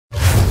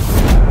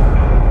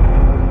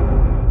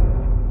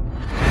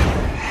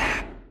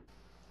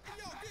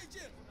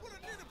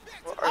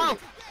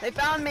He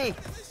found me!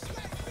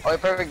 Oh,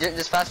 perfect.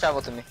 Just fast travel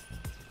to me.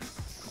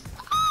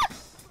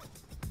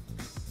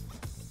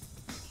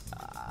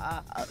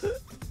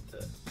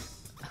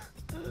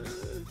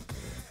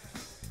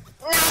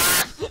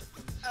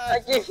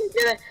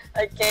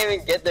 I can't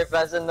even get there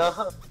fast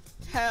enough.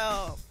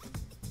 Help!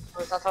 Oh,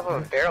 it's on top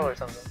of a barrel or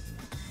something.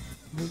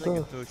 It's like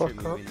a throw shit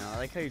movie now. I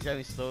like how you're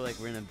driving slow like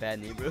we're in a bad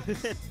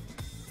neighborhood.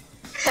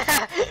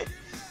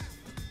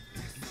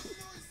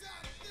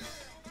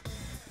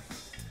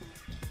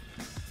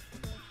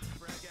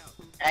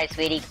 Alright,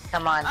 sweetie,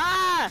 come on.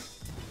 Ah!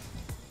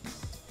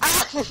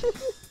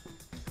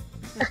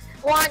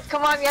 Juan,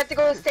 come on, we have to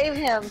go save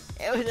him.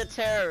 It was a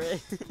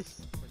terrorist.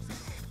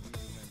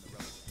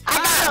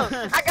 I got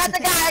him! I got the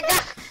guy!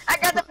 I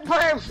got the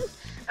perm!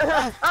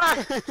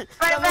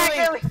 Right back,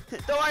 Billy!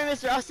 Don't worry,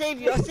 mister, I'll save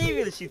you,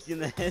 to shoot you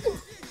in the head.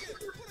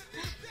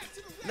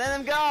 Let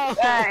him go!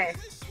 Alright.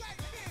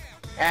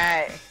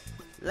 Alright.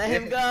 Let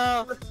him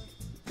go!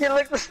 He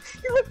looks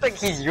like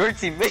he's your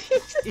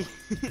teammate.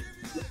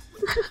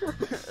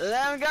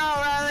 Let him go,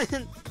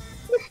 Rylan!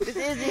 This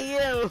isn't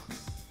you!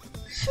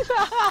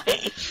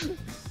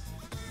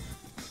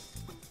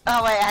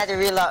 Oh wait, I had to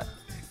reload.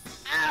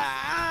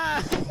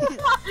 Ah!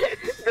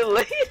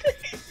 Delayed.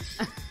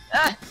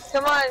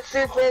 Come on,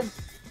 stupid.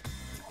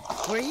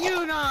 Were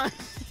you not?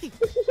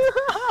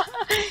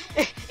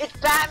 It's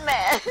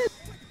Batman.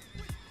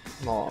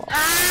 Aw.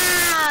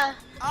 Ah!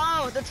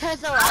 Oh, the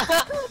Tesla!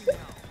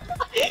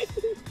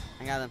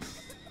 I got him.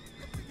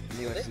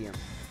 You go see him.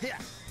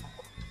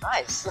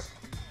 Nice.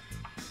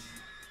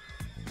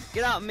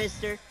 Get out,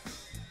 mister.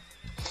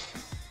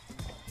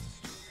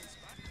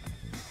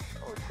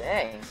 Oh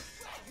dang.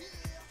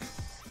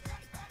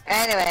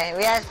 Anyway,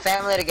 we have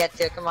family to get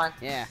to. Come on.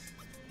 Yeah.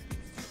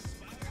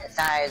 It's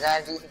alright.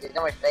 There's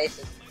no more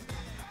spaces.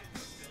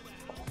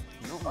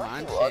 No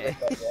man,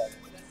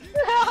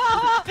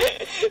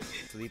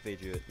 Sleep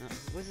Patriot. No,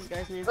 what's this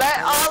guy's name?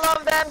 Let all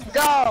of them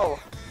go.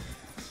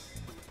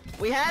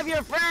 We have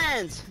your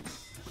friends.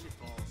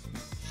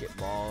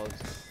 Shitballs.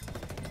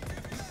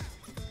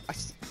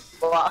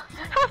 Well,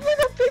 how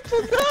many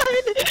people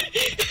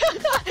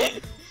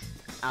died?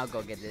 I'll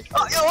go get this.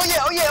 Oh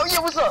yeah,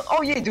 what's up?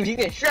 Oh yeah, dude, he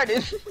getting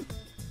shredded.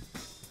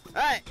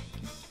 Alright,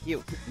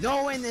 you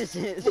know when this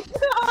is.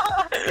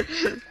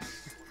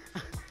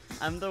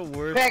 I'm the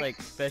worst like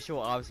special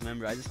ops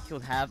member. I just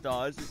killed half the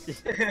odds.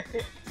 That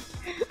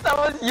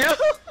was you?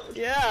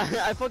 Yeah,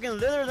 I fucking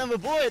lithered them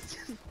with bullets.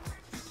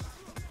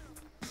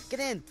 Get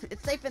in,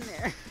 it's safe in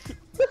there.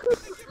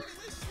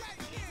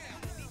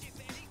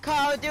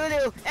 Call of Duty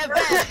and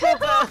bad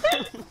people.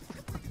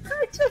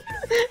 He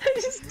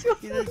just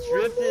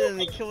drifted and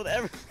he killed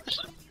everyone.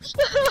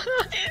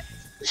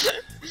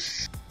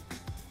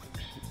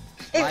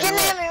 He's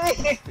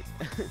kidnapping me.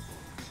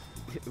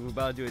 We're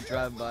about to do a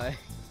drive-by.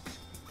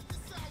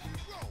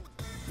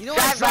 You know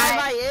what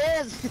drive-by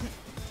is?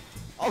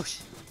 Oh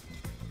shit.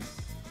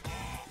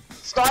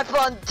 Sniper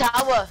on the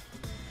tower.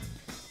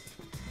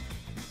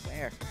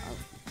 Where?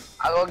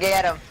 I'll go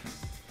get him.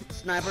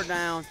 Sniper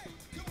down.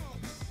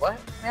 What?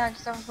 Man, I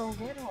just have to go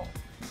get him.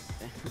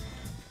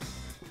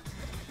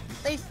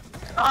 They...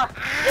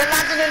 You're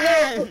not gonna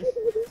live!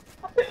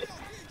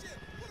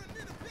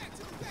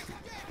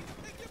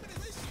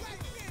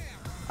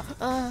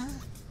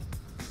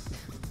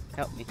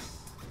 Help me.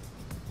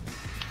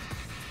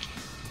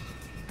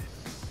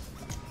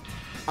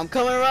 I'm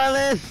coming,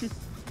 Rylan!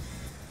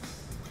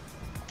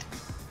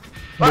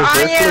 Where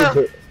are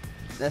you?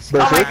 That's Oh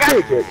my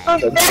god!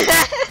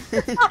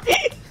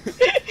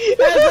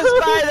 There's a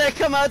spider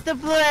come out to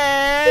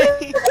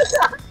play!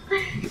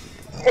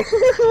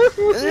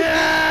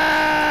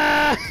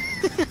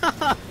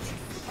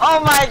 Oh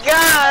my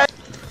god!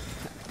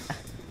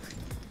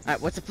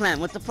 Alright, what's the plan?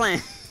 What's the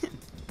plan?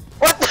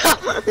 What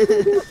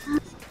the?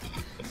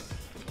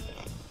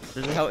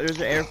 There's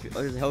an airfield.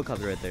 Oh, there's a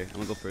helicopter right there. I'm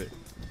gonna go for it.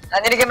 I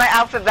need to get my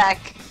outfit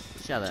back.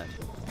 Shut up.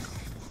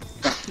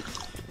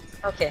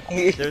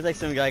 Okay. There's like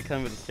some guy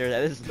coming with the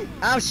stairs.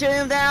 I'm shooting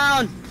him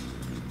down!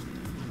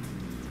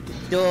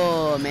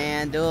 Duel,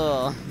 man,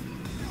 duel.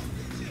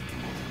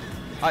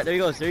 Alright, there he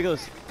goes, there he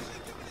goes.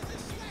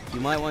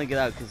 You might want to get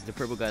out because the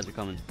purple guys are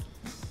coming.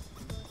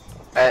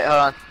 Alright, hold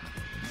on.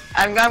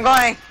 I'm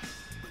going!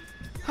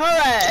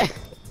 Hurry!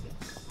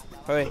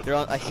 Hurry, they're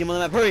on. I see him on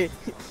the map, hurry!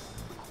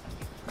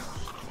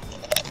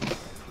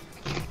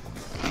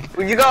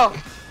 Where'd you go?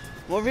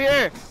 I'm over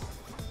here!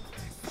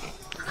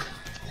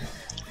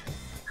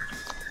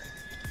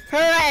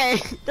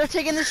 Hurry! They're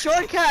taking the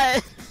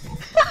shortcut!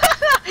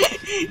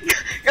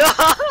 Go!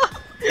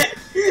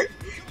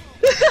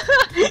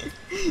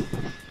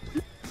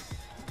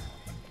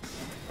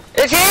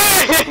 It's here!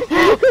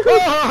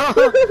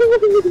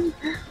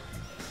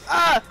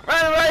 Ah!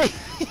 Right away!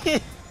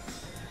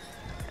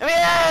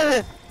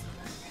 Man!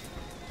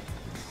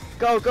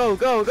 Go, go,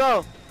 go,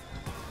 go!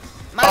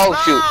 My Oh,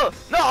 bow! shoot.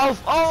 No!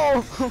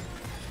 Oh!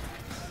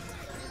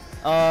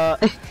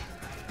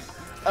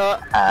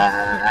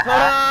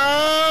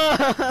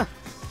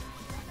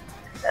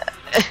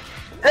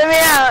 Let me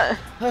out!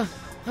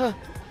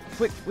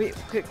 quick, wait,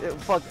 quick,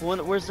 fuck,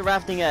 where's the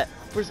rafting at?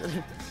 Where's It's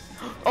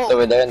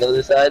over there on the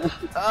other side.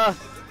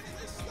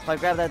 If I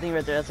grab that thing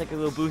right there, that's like a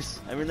little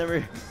boost. I remember.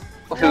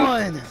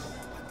 1,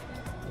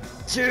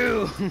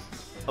 2.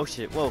 Oh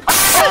shit! Whoa.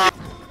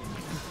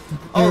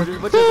 Oh, there's a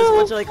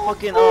bunch of like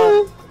fucking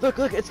look,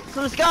 it's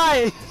from the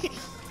sky.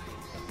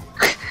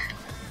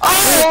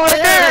 Oh,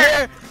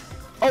 there!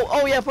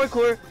 Oh yeah,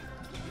 parkour.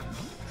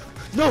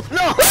 No.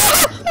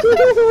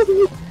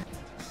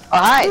 Oh,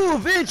 hi. Ooh,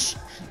 bitch.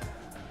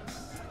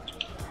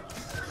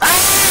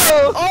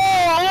 Oh! Oh.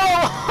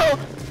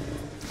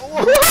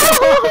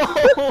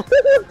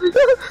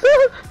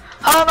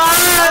 Hold on!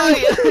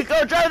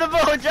 Go drive the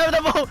boat! Drive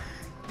the boat!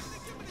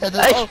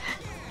 Hey.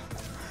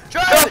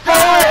 Drive it!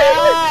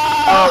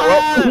 Oh,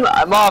 well,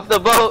 I'm off the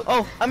boat.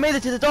 Oh, I made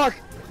it to the dock!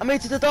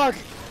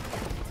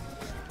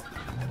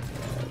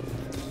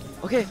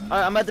 Okay,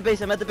 alright, I'm at the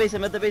base.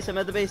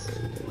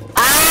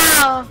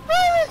 Ow!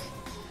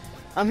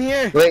 I'm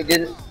here! Wait,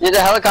 there's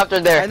a helicopter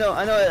there. I know,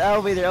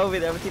 elevator. I'm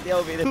gonna take the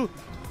elevator.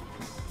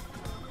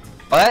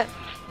 What?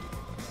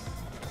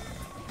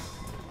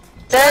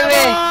 Save me!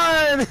 Come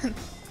on!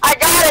 I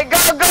got it! Go!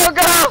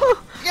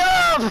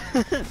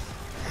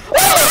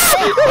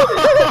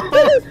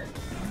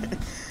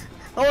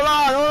 Hold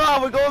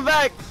on, we're going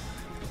back!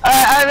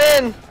 I'm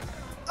in!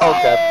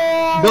 Okay.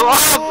 Go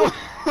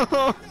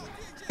up!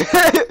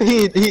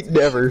 he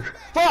never.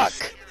 Fuck!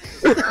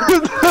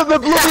 The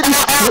blue mini.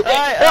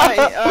 Alright,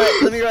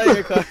 let me ride in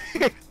your car.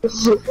 The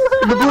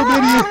blue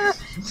mini.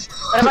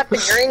 What about the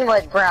green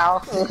one,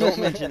 bro? Don't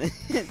mention it.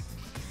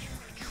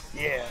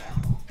 Yeah.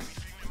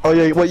 Oh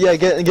yeah, well yeah,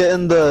 get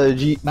in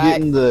the Bye.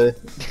 get in the.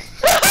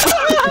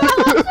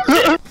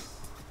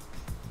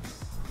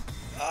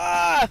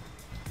 Ah!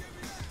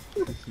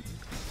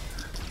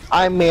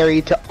 I'm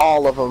married to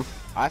all of them.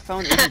 I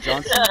found Agent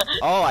Johnson.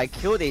 Oh, I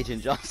killed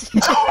Agent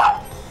Johnson.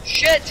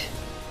 Shit!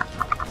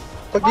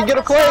 Fucking get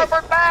a plate.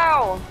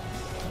 Bow.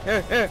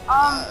 Here.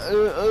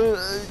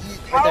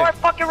 How do I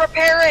fucking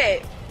repair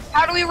it?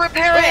 How do we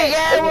repair it?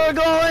 Yeah, we're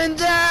going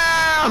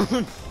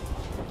down!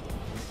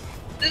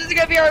 This is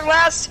gonna be our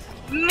last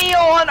meal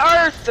on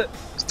Earth.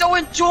 So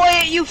enjoy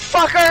it, you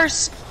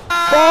fuckers.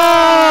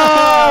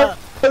 Fuck!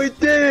 We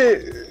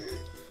did it.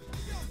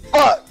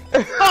 Fuck!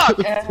 Fuck!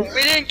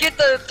 We didn't get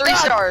the 3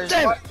 stars.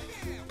 damn it.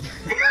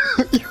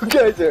 You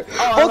guys are.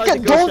 Oh, Okay,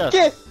 don't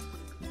get.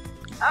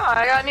 Oh,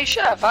 I got a new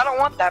chef. I don't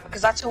want that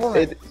because that's a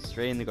woman.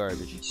 Straight in the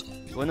garbage.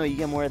 Well, no, you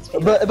get more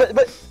XP. But.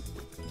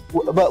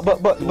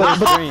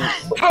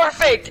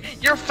 Perfect.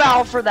 You're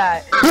foul for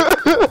that.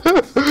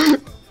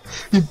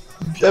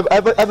 I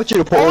bet you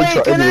to pull in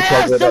Wait, can I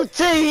have some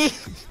tea?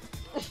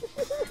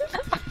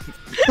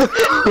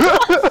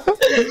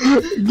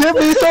 Give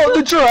me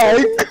something to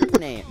try.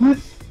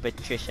 Name,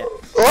 Patricia.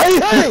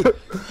 Hey!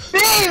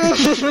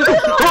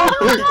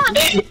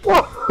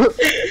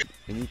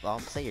 We need all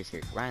players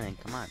here. Ryan,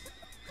 come on.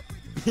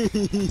 How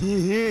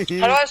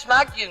do I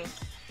smack you?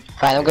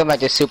 Fine, I'm going back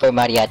to Super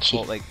Mariachi.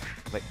 Oh, wait.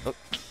 Oh.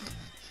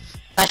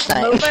 That's The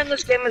nice. movement in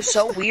this game is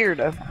so weird.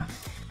 Come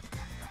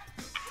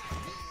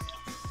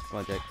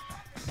on, Jack.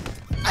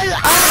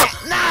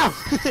 No!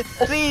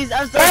 Please,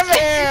 I'm so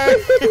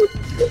scared!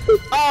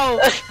 Oh!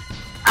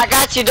 I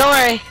got you, don't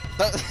worry.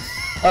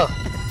 Oh,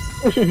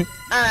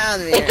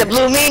 It's the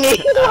blue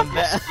meanie.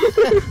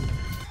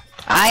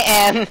 I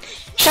am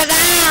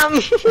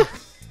Shazam!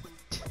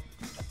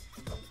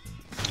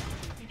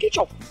 Get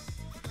your...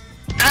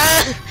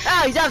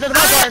 Ah, he's after the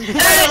button! He's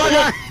after the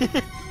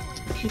button!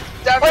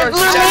 Wait,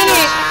 blue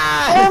meanie!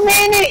 Blue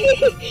meanie!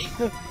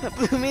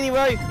 Blue meanie,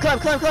 where are you? Climb!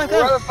 Where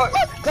the fuck?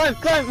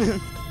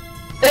 Climb!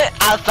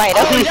 I'll fight Oh,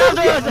 he's him.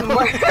 after us!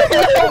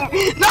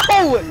 No!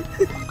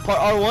 Part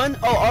R1?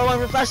 Oh, R1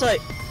 for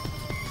flashlight!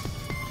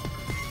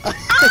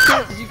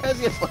 Did you guys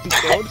get fucking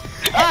killed?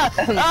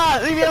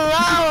 Leave me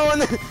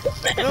alone!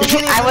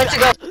 I want to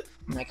go.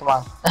 Nah, come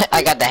on.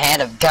 I got the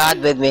hand of God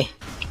with me.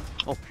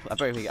 Oh, I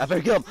better get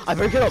up!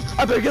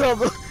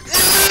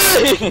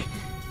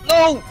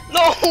 No!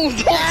 No! Don't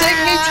take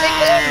me! Take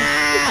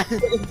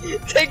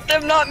them! Take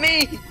them, not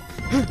me!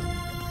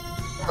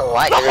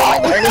 Why? You're my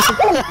dirty.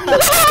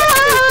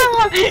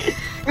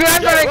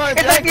 Remember,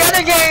 it's like the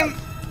other game!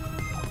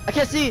 I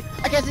can't see!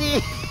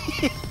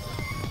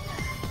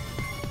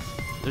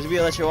 There's gonna be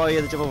a lecture while you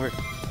have to jump over.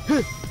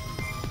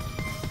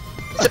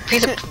 It's a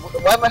piece of.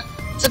 What am I?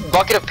 It's a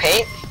bucket of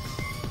paint.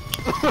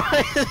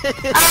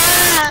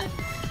 Ah!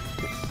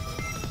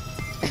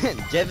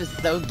 Jeff is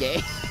so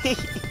gay.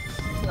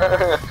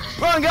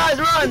 Run, guys,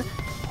 run!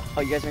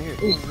 Oh, you guys are here.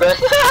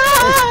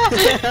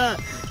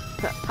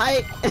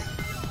 Hi.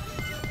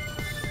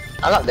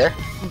 I'm not there.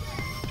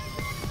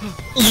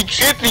 You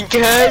tripping,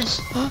 cuz?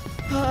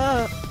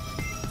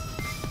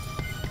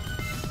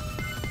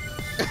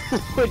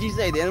 What'd you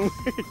say, the N-word?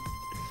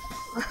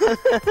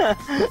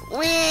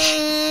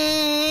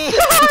 Wee!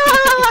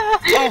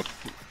 Oh.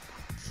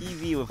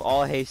 TV with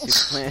all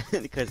Jesus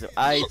planned because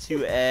I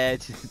too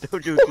add to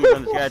Dojo Keep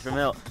on the scratch from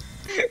hell.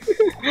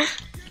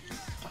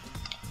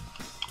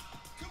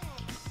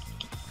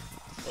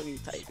 are you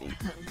typing?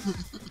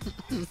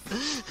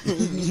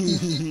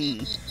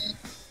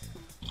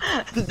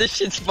 This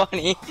shit's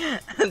funny.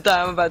 That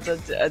I'm about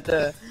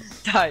to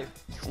type.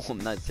 Oh, I'm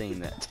not saying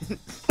that.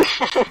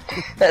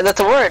 That's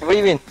a word. What do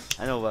you mean?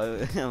 I know,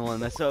 but I don't want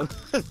to mess up.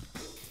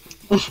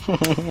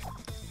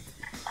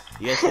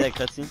 You guys see that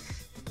cutscene?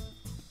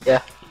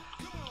 Yeah.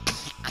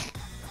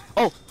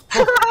 Oh!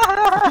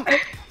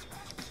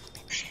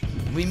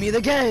 We meet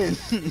again!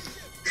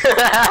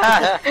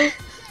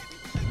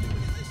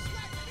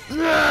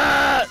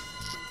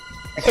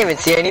 I can't even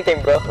see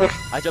anything, bro.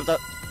 I jumped up.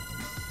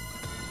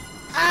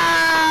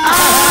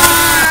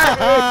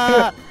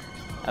 I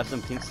have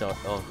some pink stuff.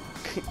 Oh,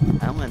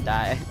 I'm gonna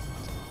die.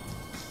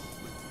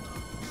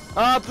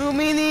 Oh, Blue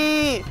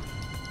Meanie!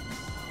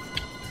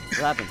 What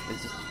happened?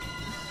 It's just.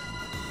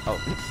 Oh,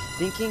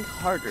 thinking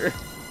harder.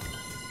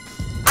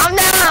 Oh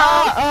no!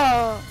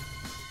 Oh!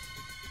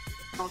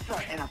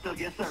 And I still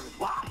get service.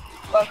 Why?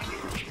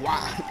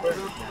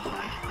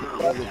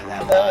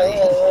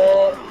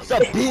 What's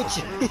up, bitch?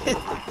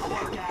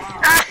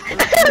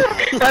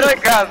 How do I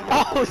grab?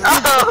 Oh,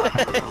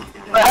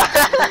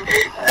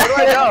 Where do I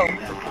go?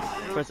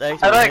 Press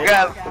X. How do I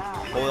grab?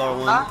 Hold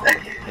R1.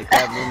 Like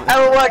grab movement. I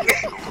will walk.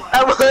 I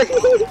will.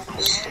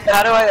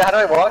 How do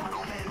I walk?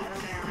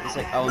 It's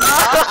like, oh no.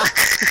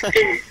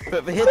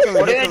 but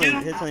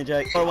hits only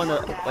Jack. R1 to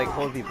like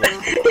hold people.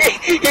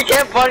 He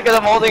can't punch because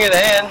I'm holding his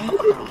hand.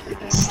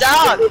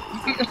 Stop!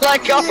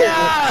 Let go!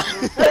 Yeah!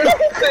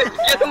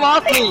 Get him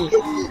off me!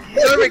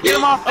 Silver, get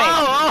him off me!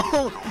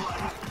 Oh!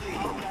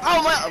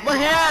 Oh, my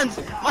hands!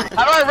 How do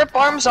I rip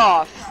arms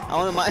off? I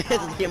wanted my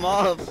hands to came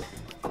off.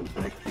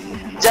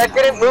 Jack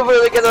couldn't move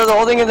it because I was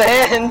holding his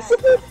hands.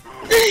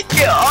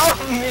 Get off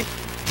me!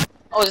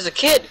 Oh, there's a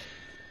kid.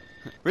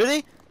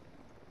 Really?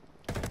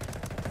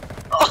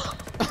 Oh.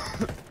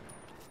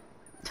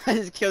 I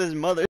just killed his mother.